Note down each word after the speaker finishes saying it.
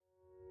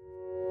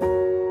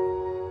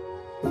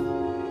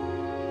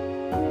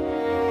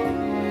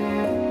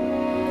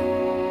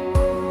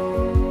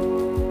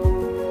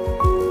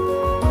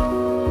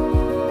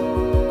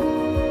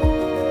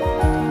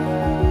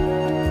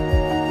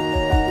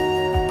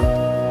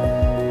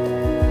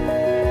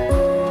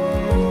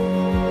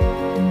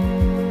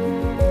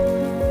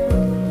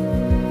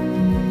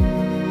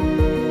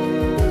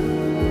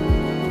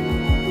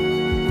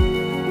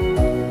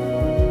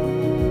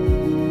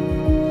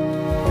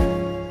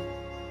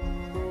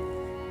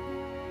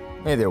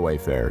Hey there,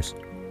 Wayfarers.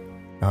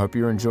 I hope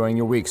you're enjoying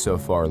your week so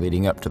far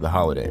leading up to the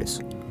holidays.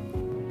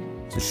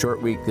 It's a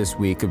short week this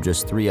week of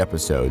just 3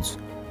 episodes,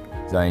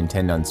 as I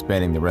intend on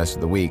spending the rest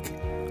of the week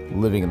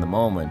living in the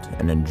moment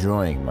and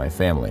enjoying my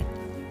family.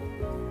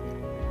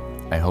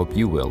 I hope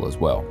you will as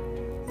well.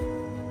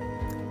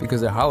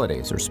 Because the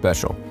holidays are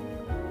special.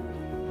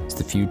 It's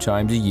the few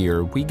times a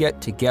year we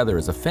get together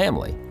as a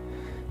family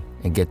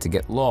and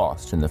get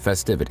lost in the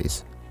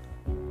festivities.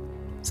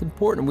 It's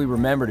important we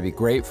remember to be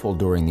grateful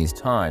during these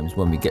times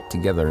when we get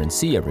together and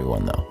see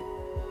everyone, though.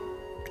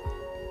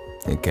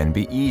 It can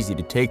be easy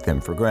to take them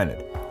for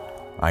granted.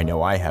 I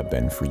know I have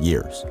been for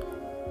years.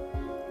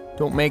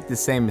 Don't make the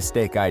same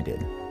mistake I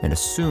did and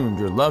assume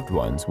your loved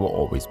ones will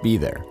always be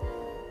there.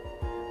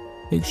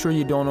 Make sure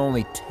you don't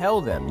only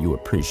tell them you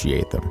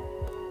appreciate them,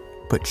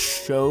 but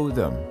show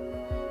them.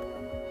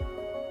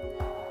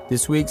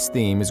 This week's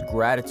theme is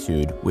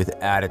gratitude with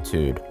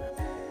attitude.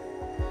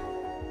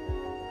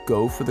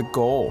 Go for the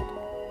gold.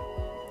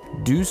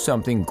 Do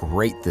something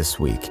great this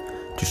week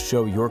to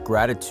show your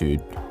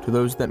gratitude to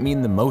those that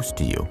mean the most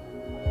to you.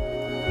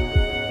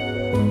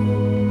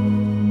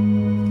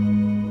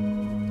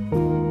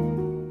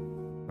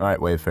 All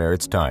right, Wayfarer,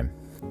 it's time.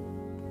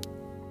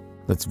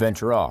 Let's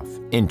venture off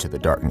into the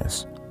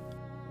darkness.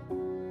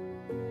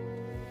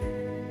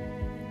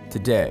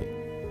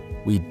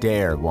 Today, we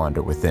dare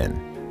wander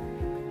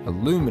within,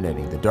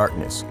 illuminating the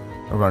darkness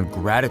around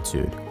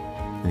gratitude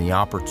and the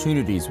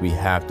opportunities we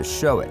have to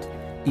show it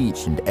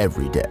each and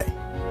every day.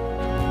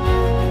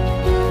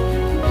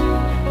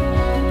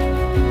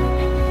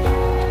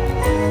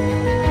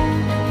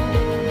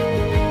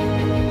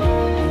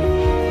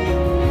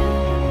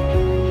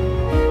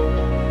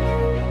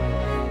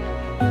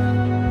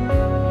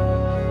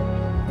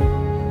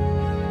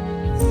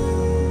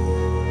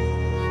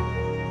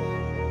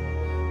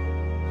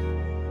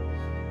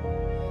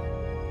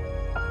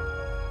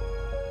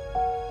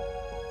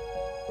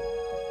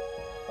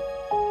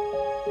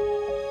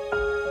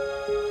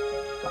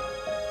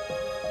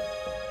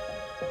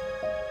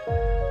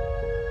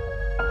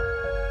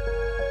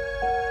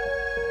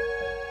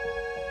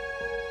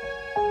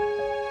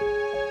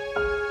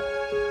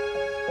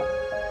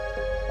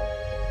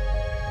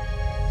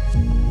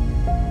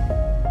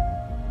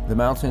 The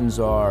mountains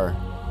are,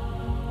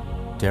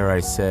 dare I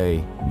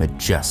say,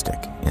 majestic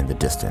in the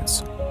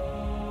distance.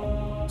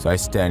 So I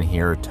stand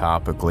here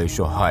atop a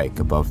glacial hike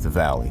above the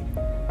valley.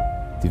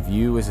 The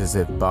view is as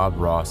if Bob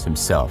Ross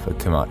himself had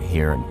come out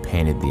here and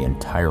painted the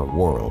entire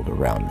world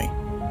around me.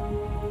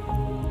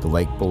 The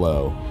lake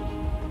below,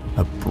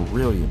 a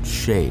brilliant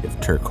shade of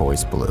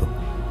turquoise blue.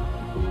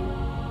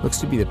 Looks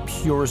to be the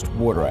purest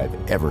water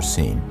I've ever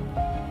seen.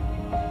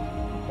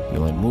 The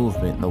only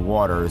movement in the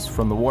water is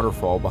from the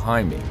waterfall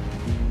behind me.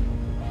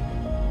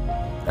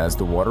 As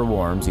the water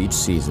warms each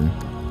season,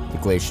 the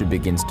glacier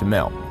begins to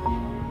melt,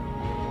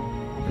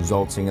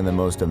 resulting in the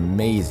most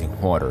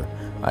amazing water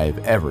I have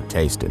ever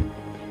tasted.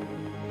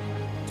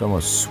 It's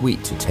almost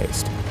sweet to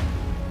taste,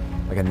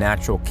 like a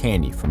natural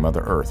candy from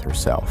Mother Earth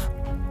herself.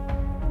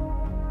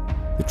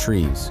 The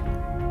trees,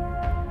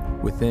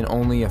 within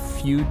only a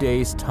few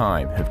days'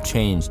 time, have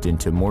changed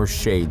into more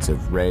shades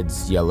of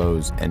reds,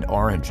 yellows, and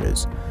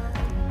oranges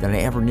than I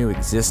ever knew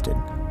existed.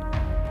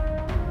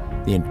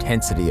 The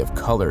intensity of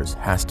colors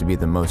has to be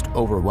the most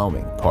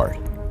overwhelming part.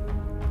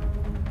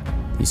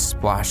 These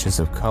splashes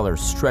of color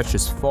stretch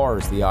as far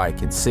as the eye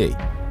can see.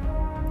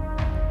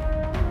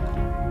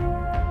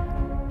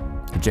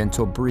 A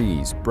gentle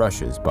breeze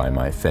brushes by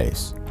my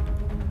face.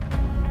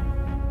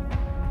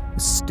 The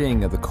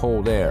sting of the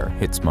cold air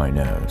hits my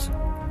nose.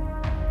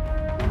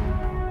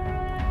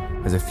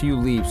 As a few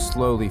leaves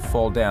slowly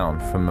fall down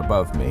from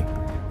above me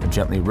and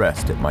gently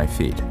rest at my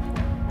feet.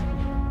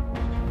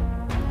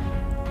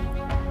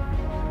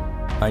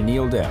 I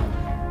kneel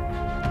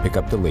down, pick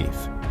up the leaf,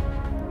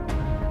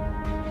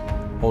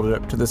 hold it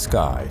up to the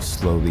sky,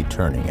 slowly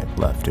turning it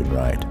left and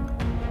right,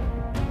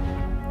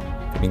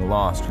 getting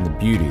lost in the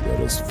beauty that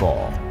is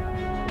fall.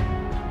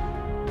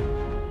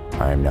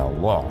 I am now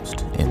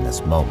lost in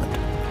this moment.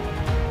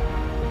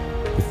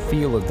 The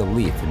feel of the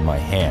leaf in my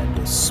hand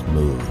is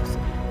smooth.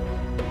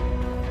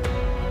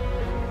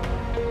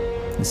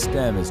 The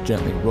stem is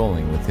gently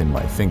rolling within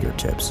my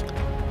fingertips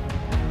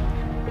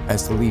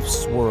as the leaf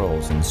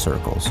swirls in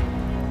circles,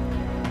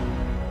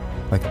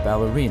 like a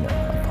ballerina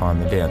upon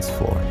the dance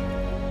floor,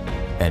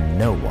 and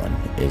no one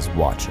is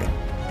watching.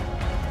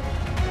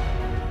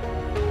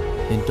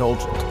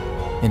 Indulgent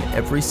in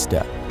every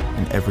step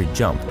and every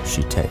jump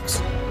she takes.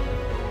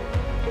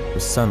 The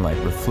sunlight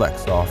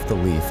reflects off the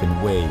leaf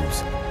in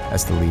waves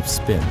as the leaf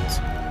spins,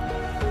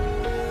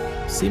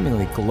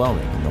 seemingly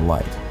glowing in the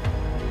light.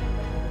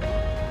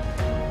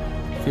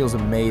 It feels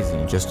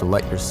amazing just to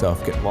let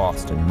yourself get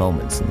lost in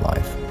moments in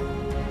life.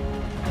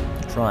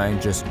 To try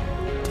and just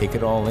take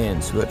it all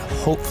in so that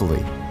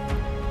hopefully,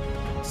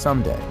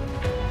 someday,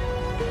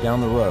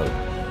 down the road,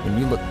 when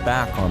you look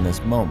back on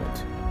this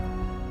moment,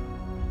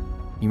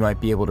 you might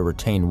be able to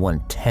retain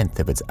 1/10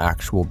 of its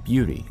actual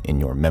beauty in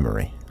your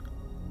memory.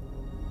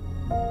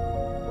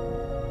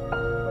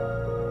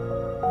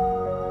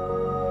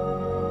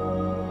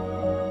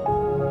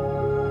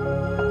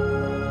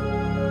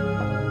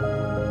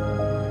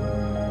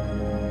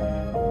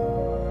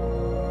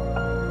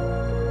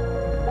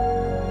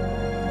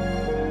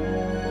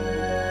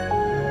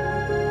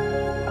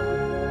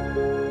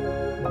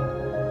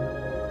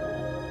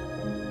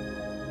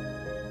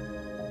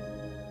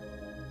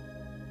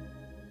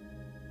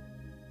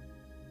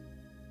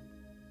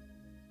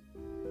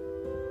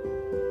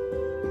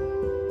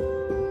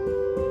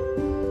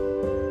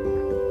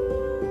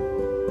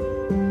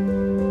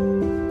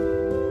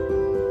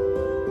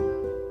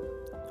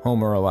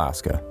 Homer,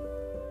 Alaska,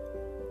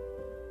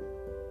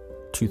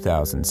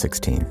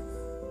 2016.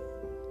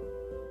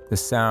 The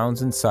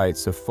sounds and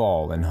sights of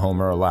fall in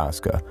Homer,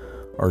 Alaska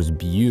are as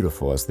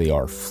beautiful as they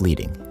are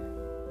fleeting.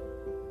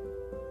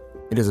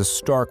 It is a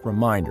stark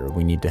reminder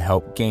we need to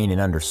help gain an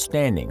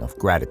understanding of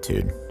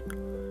gratitude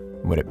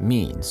and what it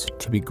means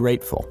to be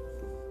grateful.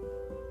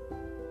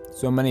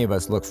 So many of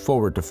us look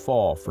forward to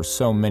fall for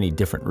so many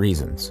different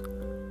reasons.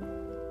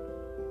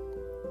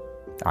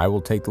 I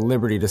will take the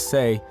liberty to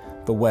say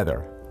the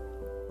weather,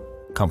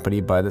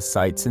 accompanied by the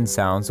sights and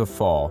sounds of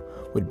fall,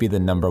 would be the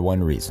number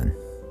one reason.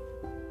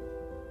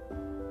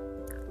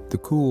 The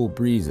cool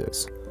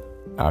breezes,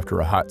 after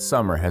a hot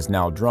summer has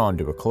now drawn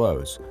to a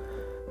close.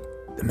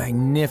 The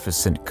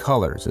magnificent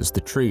colors as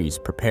the trees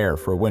prepare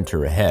for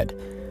winter ahead.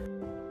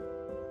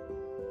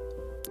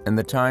 And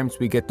the times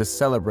we get to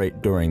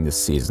celebrate during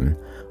this season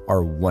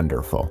are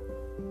wonderful.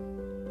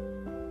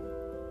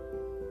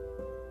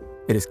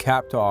 It is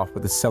capped off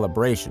with a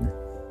celebration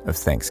of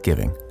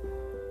Thanksgiving.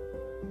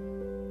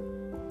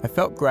 I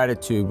felt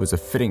gratitude was a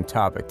fitting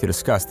topic to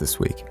discuss this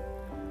week.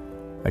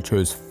 I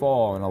chose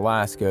fall in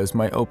Alaska as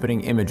my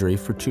opening imagery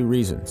for two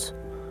reasons.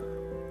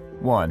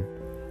 One,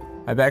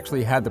 I've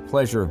actually had the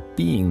pleasure of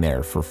being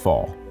there for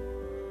fall.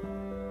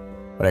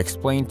 What I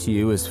explained to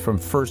you is from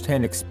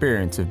firsthand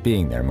experience of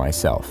being there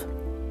myself.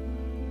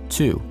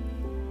 Two,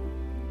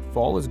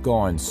 fall is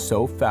gone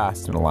so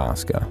fast in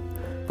Alaska,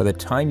 by the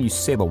time you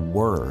say the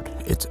word,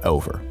 it's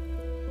over.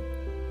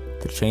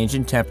 The change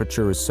in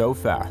temperature is so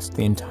fast,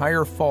 the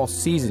entire fall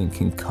season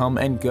can come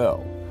and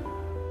go.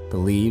 The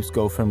leaves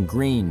go from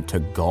green to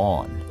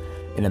gone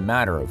in a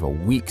matter of a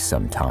week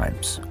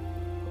sometimes.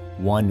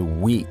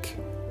 1 week.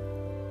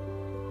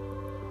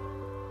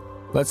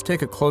 Let's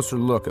take a closer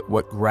look at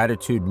what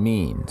gratitude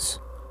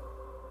means,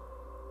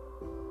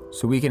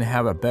 so we can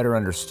have a better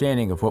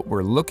understanding of what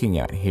we're looking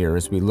at here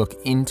as we look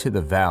into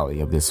the valley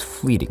of this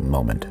fleeting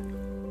moment.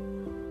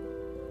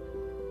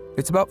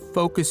 It's about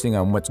focusing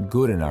on what's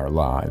good in our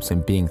lives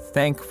and being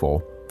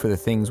thankful for the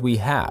things we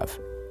have.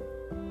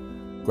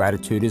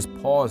 Gratitude is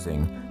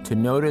pausing to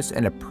notice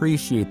and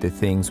appreciate the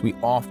things we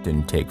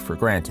often take for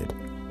granted,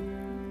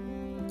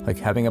 like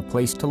having a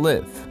place to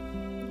live,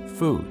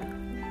 food,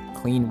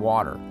 clean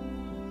water,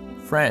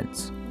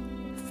 friends,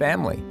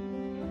 family.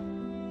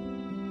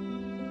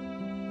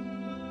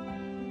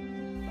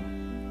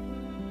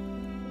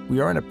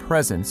 We are in the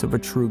presence of a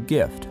true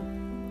gift,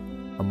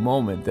 a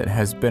moment that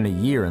has been a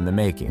year in the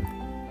making,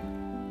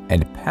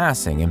 and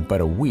passing in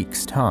but a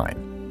week's time.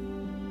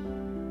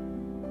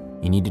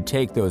 You need to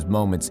take those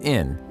moments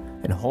in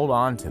and hold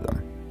on to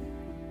them.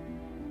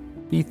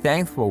 Be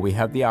thankful we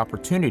have the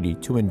opportunity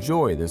to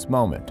enjoy this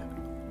moment.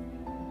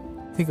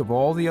 Think of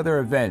all the other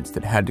events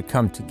that had to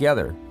come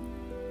together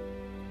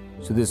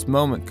so this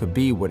moment could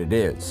be what it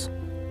is,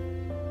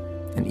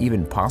 and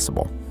even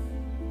possible,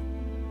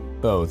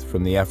 both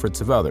from the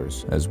efforts of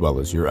others as well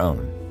as your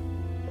own.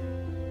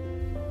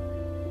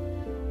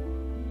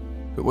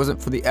 If it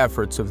wasn't for the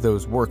efforts of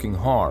those working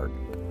hard,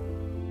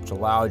 which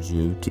allowed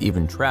you to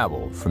even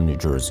travel from New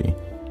Jersey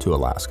to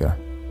Alaska,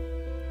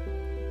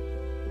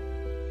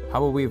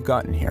 how would we have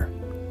gotten here?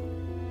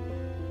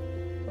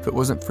 If it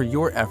wasn't for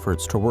your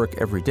efforts to work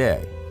every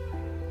day,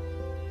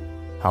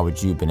 how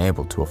would you have been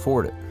able to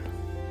afford it?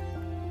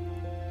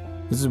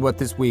 This is what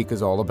this week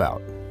is all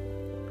about.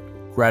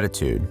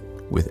 Gratitude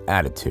with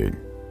attitude.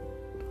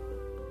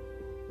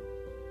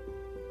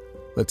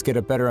 Let's get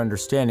a better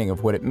understanding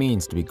of what it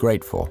means to be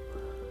grateful,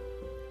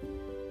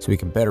 so we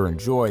can better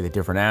enjoy the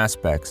different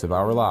aspects of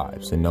our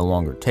lives and no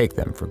longer take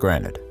them for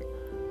granted.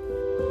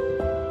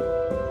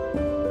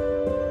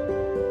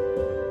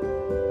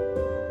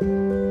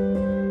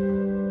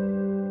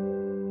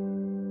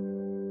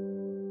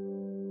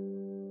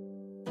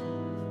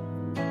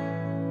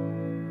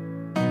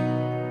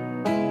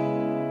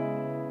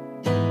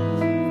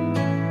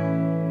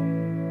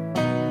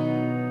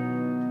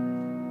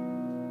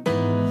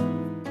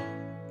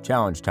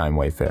 Challenge time,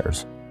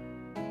 Wayfarers.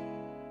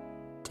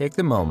 Take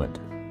the moment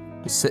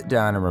to sit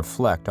down and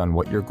reflect on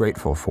what you're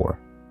grateful for.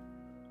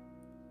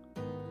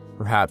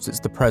 Perhaps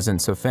it's the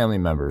presence of family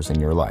members in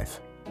your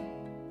life.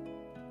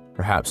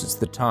 Perhaps it's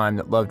the time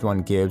that loved one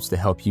gives to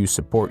help you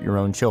support your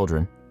own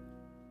children.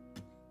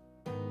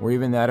 Or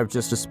even that of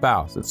just a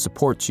spouse that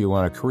supports you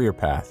on a career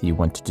path you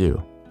want to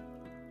do.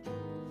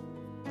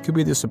 It could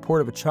be the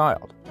support of a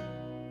child.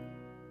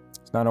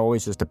 It's not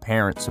always just a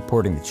parent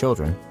supporting the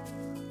children.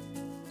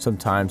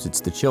 Sometimes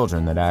it's the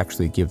children that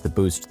actually give the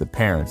boost to the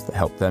parents that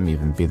help them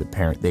even be the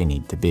parent they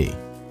need to be.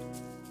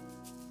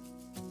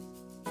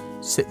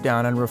 Sit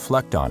down and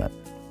reflect on it.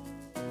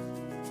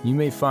 You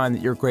may find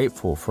that you're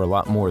grateful for a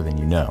lot more than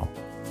you know.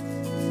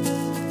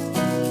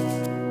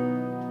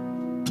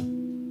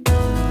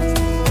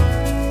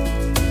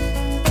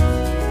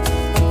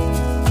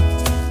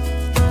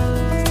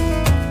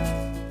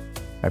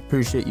 I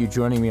appreciate you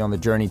joining me on the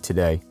journey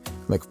today. I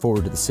look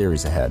forward to the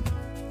series ahead.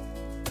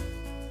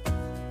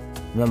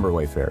 Remember,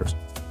 Wayfarers,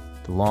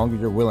 the longer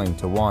you're willing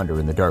to wander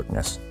in the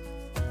darkness,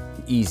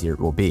 the easier it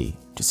will be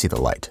to see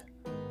the light.